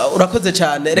urakoze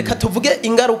cyane reka tuvuge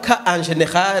ingaruka en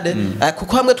general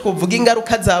kuko hamwe twovuga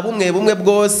ingaruka za bumwe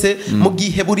bwose mu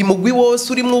gihe buri mugwi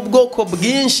wose uri mu bwoko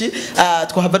bwinshi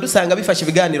twahava dusanga bifasha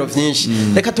ibiganiro byinshi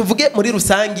reka tuvuge muri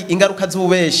rusangi ingaruka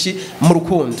z'ububeshi mu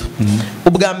rukundo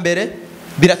ubwa mbere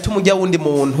biratuma ujya wundi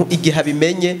muntu igihe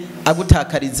abimenye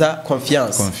agutakariza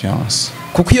confiance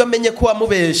kuko iyo menye ko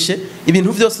wamubeshe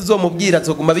ibintu byose uzomubwira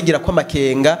azoguma bigira ko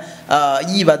amakenga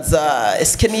yibaza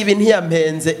eske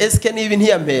nibi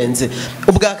ntiyampenze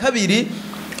ubwa kabiri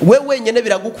we wenyene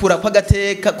biragukura kwa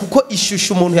gateka kuko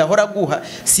ishusho umuntu yahora guha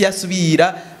si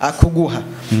yasubira akuguha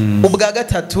ubwa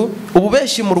gatatu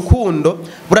ububeshi mu rukundo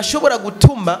burashobora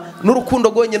gutuma n'urukundo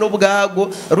rwonyene ubwago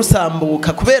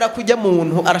rusambuka kubera kujya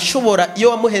muntu arashobora iyo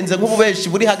wamuhenze nk'ububeshi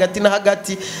buri hagati na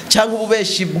hagati cyangwa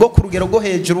ububeshi bwo ku rugero rwo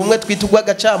hejuru umwe twitugwa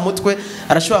gacamutwe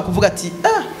arashobora kuvuga ati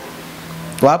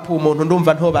wapu umuntu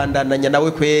ndumva ntobandanya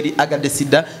nawe kweri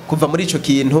agadesida kuva muri ico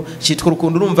kintu cyitwa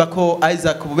urukundo urumva ko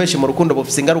Isaac ububeshi mu rukundo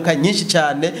bufise ingaruka nyinshi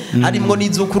cyane harimwo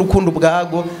n'izuko urukundo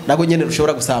ubwago nago nyene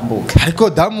rushobora gusambuka ariko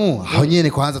damu aho nyene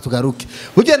kwanza tugaruke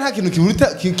burya nta kintu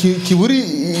kiburi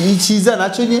ikiza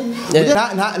naco nye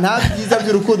nta byiza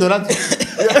by'urukundo natwe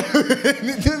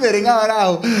nitubere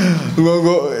nk'abaraho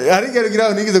ngo ariko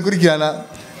giraho nigize kurikirana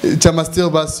cha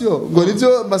masturbation ngo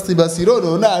nivyo masturbation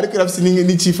no na ariko rafisi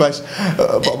n'icifasha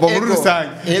muri rusange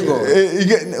yego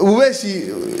ububeshi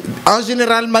en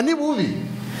general mani bubi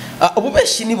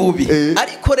ububeshi ni bubi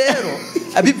ariko rero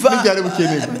biva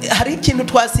hari ikintu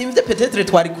twasimvye peut-être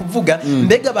twari kuvuga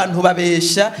mbega abantu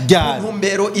babesha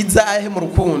ntumbero izahe mu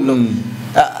rukundo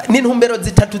n'intumbero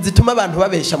zitatu zituma abantu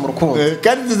babesha mu rukundo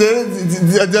kandi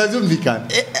zazumvikana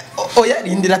oya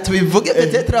rindira tubivuge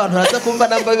peut-être abantu baza kumva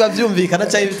namba biba byumvikana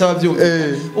cyangwa bitaba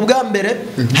byumvikana ubwa mbere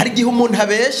hari gihe umuntu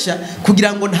abesha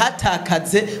kugira ngo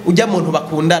ntatakaze ujya muntu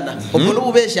bakundana ubwo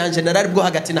n'ububeshi en general bwo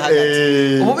hagati na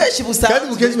hagati ububeshi busanzwe kandi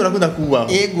bukenshi barakunda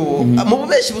kubaho yego mu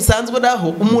bubeshi busanzwe naho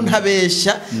umuntu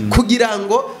abesha kugira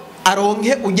ngo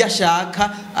aronke ujya ashaka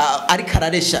ari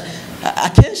kararesha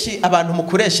akenshi abantu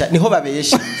mukuresha niho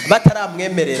babesha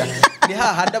bataramwemerera ni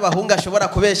hahandi abahungu ashobora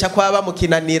kubesha ko aba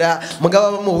mukinanira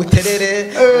mugabo mu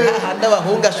buterere hahandi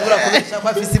abahungu ashobora kubesha ko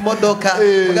afise imodoka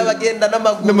mugabo agenda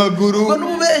n'amaguru ubwo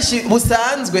n'ububeshi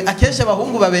busanzwe akenshi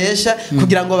abahungu babesha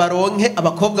kugira ngo baronke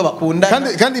abakobwa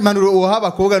bakundana kandi impanuro uha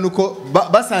abakobwa nuko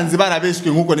basanze barabeshwe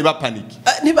nkuko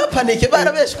ntibapanike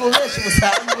barabeshwe ububeshi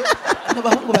busanzwe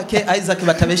abahungu bake Isaac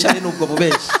batabesha ni nubwo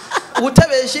bubeshi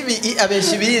utabesha ibi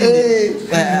abesha ibindi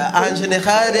en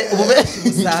general ububeshi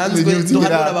busanzwe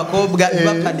duhanura abakobwa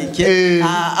bapanike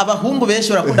abahungu benshi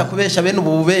barakunda kubesha bene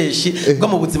ububeshi bwo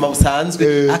mu buzima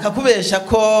busanzwe akakubesha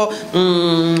ko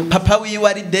papa wiwe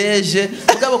ari deje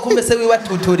mugabo kumbe se wiwe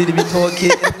atuturira ibitoke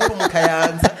bw'uru mu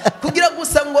Kayanza kugira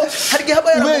gusa ngo hari gihe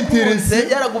aba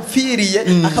yaragupfiriye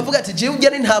akavuga ati je ujya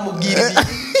ni ntamubwira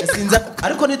ibi sinza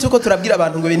ariko nituko turabwira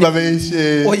abantu ngo bene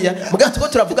oya mugabo tuko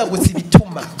turavuga ngo si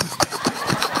bituma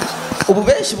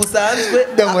ububeshi busanzwe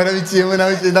ndamara biciyemo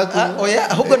nawe ndako oya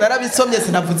ahubwo narabisomye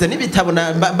sinavuze n'ibitabo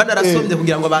mba narasomye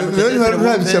kugira ngo abantu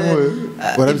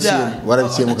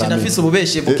warabiciyemo kandi nafise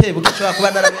ububeshi buke buke cyo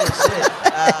kuba narabeshe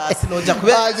sinoja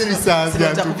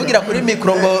sinoja kuvugira kuri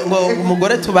mikro ngo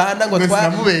umugore tubana ngo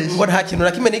ngo nta kintu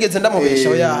na kimwe nigeze ndamubesha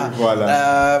oya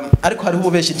ariko hari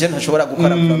ububeshi je ntashobora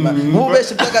gukora mama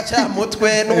ububeshi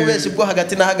bw'agacamutwe n'ububeshi bwo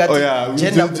hagati na hagati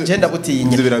je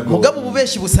ndabutinya mugabo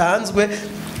ububeshi busanzwe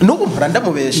nubu mpora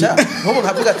ndamubesha nubu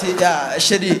nkavuga ati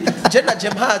sheri je naje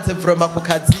mpaze vraiment ku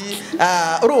kazi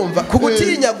urumva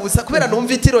kugutinya gusa kubera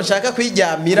numva itiro nshaka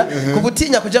kwiryamira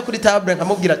kugutinya kuja kuri table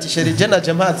nkamubwira ati sheri je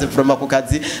naje mpaze vraiment ku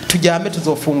kazi turyame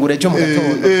tuzofungura ejo mu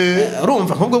gatondo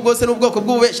urumva nkubwo bwose n'ubwoko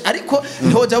bw'ububeshi ariko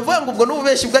ntoja vuga ngo ubwo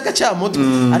n'ububeshi bw'agacamutwe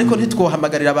ariko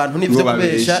ntitwohamagarira abantu nivyo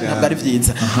kubesha ntabwo ari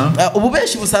vyiza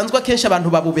ububeshi busanzwe akenshi abantu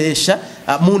babubesha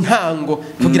mu ntango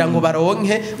kugira ngo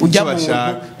baronke ujya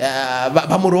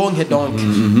mu ronke donc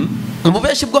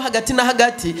ububeshi bwo hagati na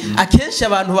hagati akenshi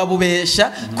abantu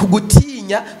babubesha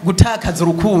kugutinya gutakaza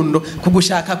urukundo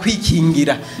kugushaka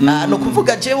kwikingira no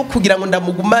kuvuga jewe kugira ngo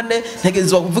ndamugumane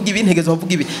ntegezwa kuvuga ibi ntegezwa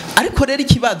kuvuga ibi ariko rero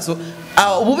ikibazo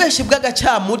ububeshi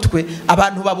bw'agacamutwe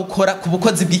abantu babukora ku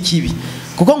bukozi bw'ikibi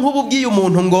kuko nk'ubu bwiye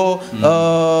umuntu ngo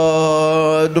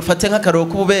dufate nk'akaroro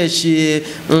k'ububeshi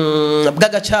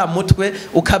bw'agacamutwe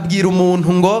ukabwira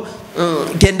umuntu ngo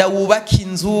genda wubaka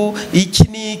inzu iki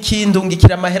niki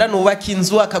ndungikira amahera nubaka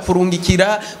inzu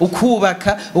akakurungikira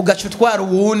ukubaka ugaca utwara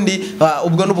uwundi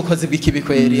ubwo n'ubukozi bw'ikibi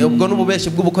kweri ubwo n'ububeshi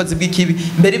bw'ubukozi bw'ikibi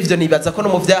mbere ivyo nibaza ko no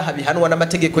mu vyaha bihanwa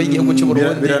n'amategeko y'igihugu cy'u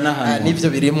Burundi nivyo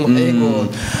birimwo yego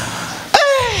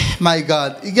my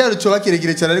god igero cyo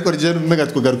bakiregire cyane ariko je mega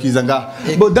twogarukiza ngaha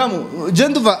bodamu je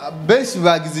nduva benshi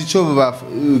bagize ico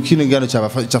kino ngano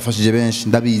cyafashije benshi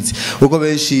ndabizi uko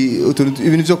benshi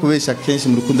ibintu byo kubesha kenshi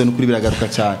mu rukundo n'ukuri biragaruka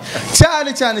cyane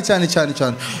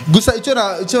gusa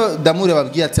ico damure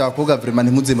babwiye ati abakobwa vraiment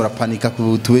ntimuze murapanika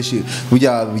ku tubeshi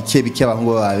burya bike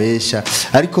abahungu babesha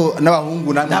ariko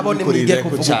n'abahungu namwe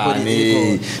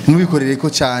mubikorere ko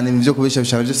cyane mu byo kubesha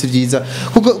bishaka byose byiza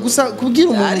gusa kubwira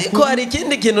umuntu ariko hari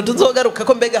ikindi kintu tuzogaruka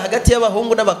ko mbega hagati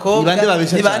y'abahungu n'abakobwa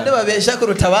nibande babesha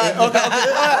kuruta abandi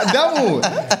damu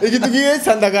igitugiye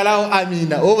sandagaraho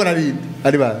amina wowe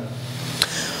ari ba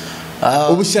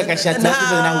ubushakashatsi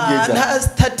nta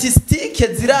statistique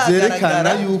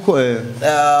ziragaragara yuko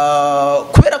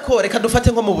kubera ko reka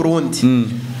dufate nko mu Burundi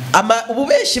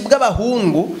ububeshi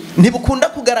bw'abahungu ntibukunda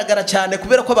kugaragara cyane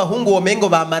kubera ko abahungu womengo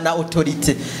bamana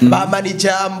autorite bamana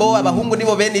ijambo abahungu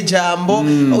nibo bene ijambo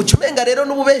ucumenga rero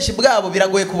n'ububeshi bwabo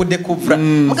biragoye kubudekuvura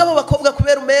mugabo bakobwa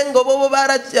kubera umengo bo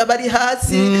bari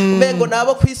hasi umengo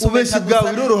nabo kwisubesha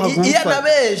iya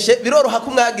nabeshe biroroha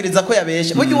kumwagiriza ko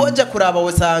yabeshe buryo woja kuraba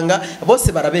wosanga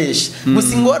bose barabesha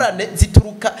gusa ingorane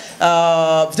zituruka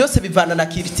byose bivana na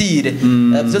culture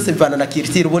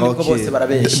ubundi bwo bose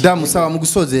barabesha damu sawa mu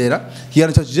gusoze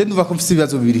kigano cyacu je nduva ko mfite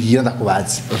ibibazo bibiri kigira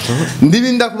ndakubaze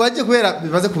ndibinda kubaje kubera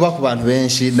bibaze kuba ku bantu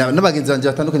benshi n'abagenzi banje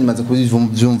batandukanye maze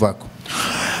kubyumvako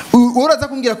uraza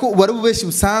kumbwira ko wari ububeshi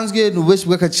busanzwe n'ububeshi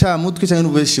bw'akacamutwe cyangwa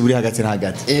n'ububeshi buri hagati na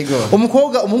hagati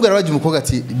umuhungu arabaje umukobwa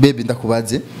ati bebe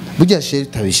ndakubaze burya sheri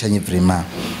utabishanye vraiment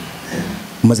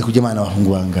umaze kujya mana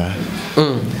abahungu bangahe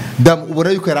damu ubona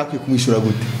yuko yarakwiye kumwishura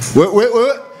gute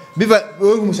biva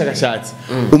wewe nk'umushakashatsi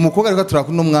umukobwa ariko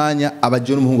turakuna no mwanya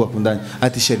abaje n'umuhungu bakundanye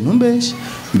ati sheri ntumbeshe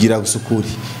ngira gusukuri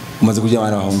umaze kujya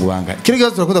abana bahungu banga kire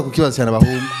kibazo turakunda kukibaza cyane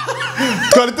abahungu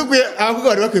twari tukwiye abakobwa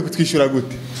bari bakwiye kutwishura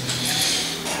gute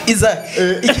Isaac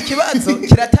iki kibazo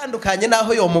kiratandukanye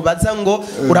naho yo mubaza ngo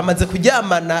uramaze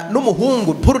kuryamana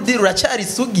n'umuhungu purudi ruracyari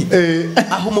sugi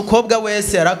aho umukobwa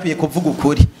wese yarakwiye kuvuga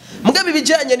ukuri mugabe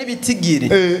ibijanye n'ibitigiri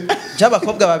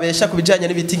cy'abakobwa babesha kubijanye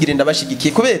n'ibitigiri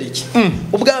ndabashigikiye kubera iki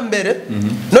ubwa mbere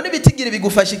none ibitigiri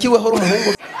bigufasha ikiweho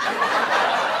umuhungu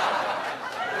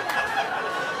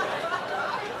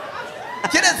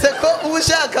kiretse ko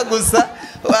ubushaka gusa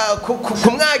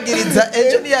kumwagiriza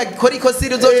ejo ntiyakora ikosa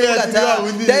uzocuvuga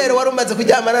ati rero wari umaze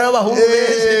kuryamana n'abahungu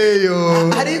benshi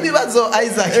hari ibibazo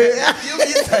Isaac iyo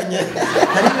ubizanye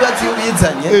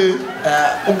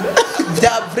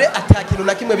vya vrai atakintu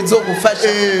na kimwe bizogufasha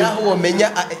naho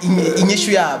womenya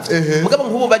inyishu yavyo mugabo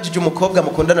nk'ubu bajije umukobwa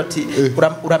mukundana ati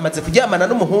uramaze kuryamana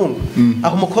n'umuhungu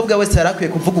aho umukobwa wese yarakwiye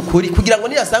kuvuga ukuri kugira ngo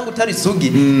niyasanga utari sugi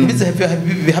bize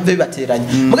bihave bibateranya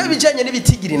mugabo bijanye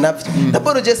n'ibitigiri navyo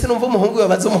nabwo je sinumva umuhungu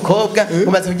yabaza umukobwa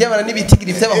umaze kuryamana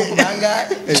n'ibitigiri vy'abahungu banga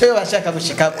cyo bashaka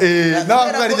gushikako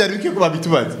naho bari byari bike kuba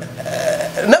bitubaza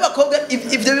n'abakobwa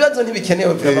ivyo bibazo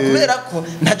ntibikenewe kubera ko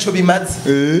ntaco bimaze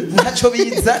ntaco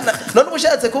bizana none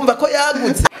ubushatse kumva ko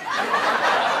yagutse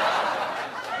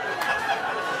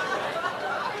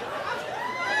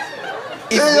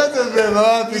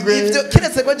ivyo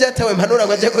kiretse ko jatawe mpanura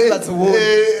ngo aje ko bibaza ubu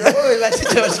wowe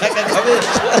bashije bashaka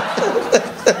kabesha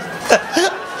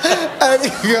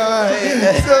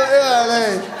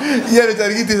yari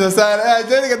tarigitiza sana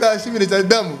jari katashimire cyane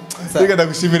damu reka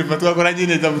ndagushimira mpa twakoranye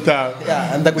neza mutaha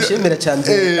ndagushimira cyane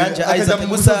nanje Isaac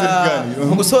gusa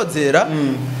mu gusozera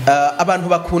abantu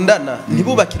bakundana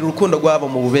ntibubakire urukundo rwabo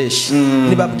mu bubeshi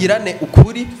nibabwirane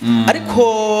ukuri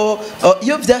ariko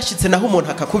iyo vyashitse naho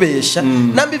umuntu akakubesha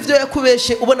nambi ivyo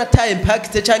yakubeshe ubona ta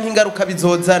impact canke ingaruka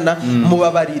bizozana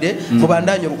mubabarire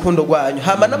mubandanye urukundo rwanyu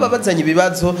hama nababazanye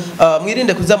ibibazo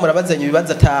mwirinde kuzamura bazanye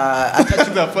ibibazo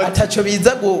ataco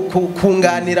biza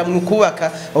kunganira mu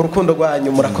kubaka urukundo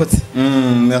rwanyu murakoze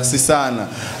merci sana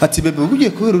ati bebe ugiye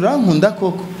kubera urankunda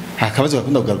koko akabazo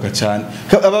gakunda kugaruka cyane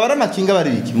ababara makinga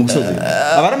bari iki mu gusoze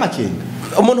abara makinga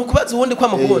umuntu kubaza uwundi kwa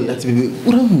mukunda ati bebe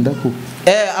urankunda koko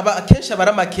aba kenshi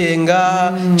abara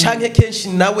makenga canke kenshi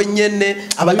nawe nyene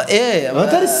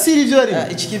abatari siri byo bari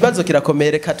iki kibazo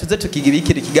kirakomereka tuze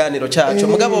tukigibikira ikiganiro cyacu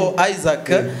mugabo Isaac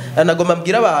nagoma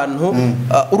mbwira abantu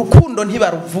urukundo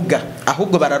ntibaruvuga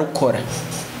ahubwo bararukora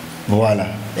voilà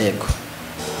yego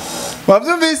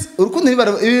wabyumvise urukundo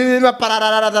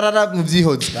ntibapararararara mu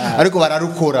byihoze ariko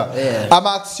bararukora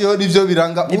ama action nivyo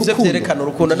biranga nivyo byerekana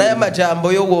urukundo nayo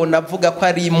amajambo yo wonavuga ko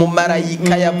ari mu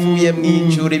marayika yavuye mu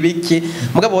ijuru ibiki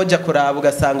mugabo woja kuraba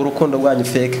ugasanga urukundo rwanyu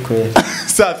fake kwera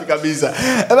safi kabisa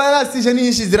barasije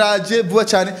nyinshi ziraje vuba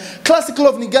cyane classic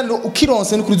love ni gano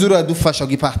ukironse no kuri zuru yadufasha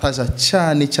kugipartager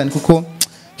cyane cyane kuko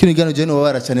kino gano je no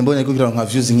babara cyane mbonye ko kiranka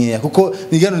views nkeya kuko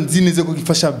ni gano nzi neze ko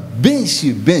gifasha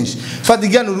benshi fata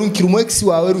gano runkira mu ex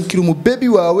wawe runkira mu baby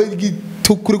wawe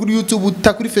tukuri kuri YouTube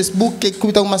utakuri Facebook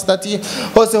kubita mu mastati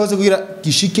hose kugira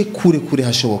gishike kure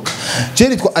hashoboka je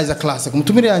nitwa Isaac Classic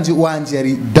mutumire yanje wanje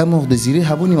yari d'amour désiré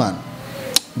haboni wana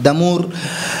d'amour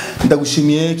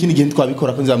ndagushimiye kindi gihe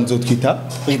twabikora ko nzamuzo twita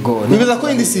ego nibaza ko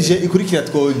indisije ikurikira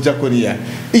twoja koriya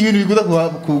ibintu biguda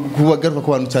kubagaruka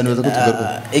ku bantu cyane baza ko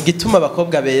tugaruka igituma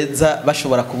abakobwa beza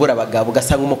bashobora kubura abagabo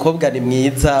ugasanga umukobwa ni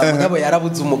mwiza umugabo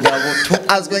yarabuze umugabo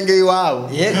azwe ngeye iwabo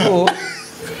yego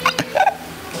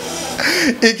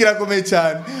ikirakomeye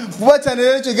cyane vuba cyane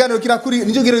rero icyo gano kirakuri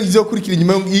nicyo gero kizokurikira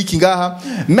inyuma y'iki ngaha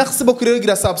merci beaucoup rero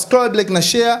gira subscribe like na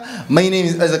share my name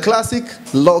is Isaac Classic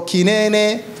Loki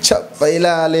nene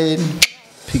chapailale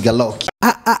piga Loki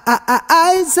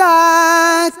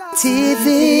Isaac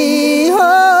TV.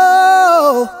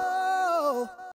 Oh.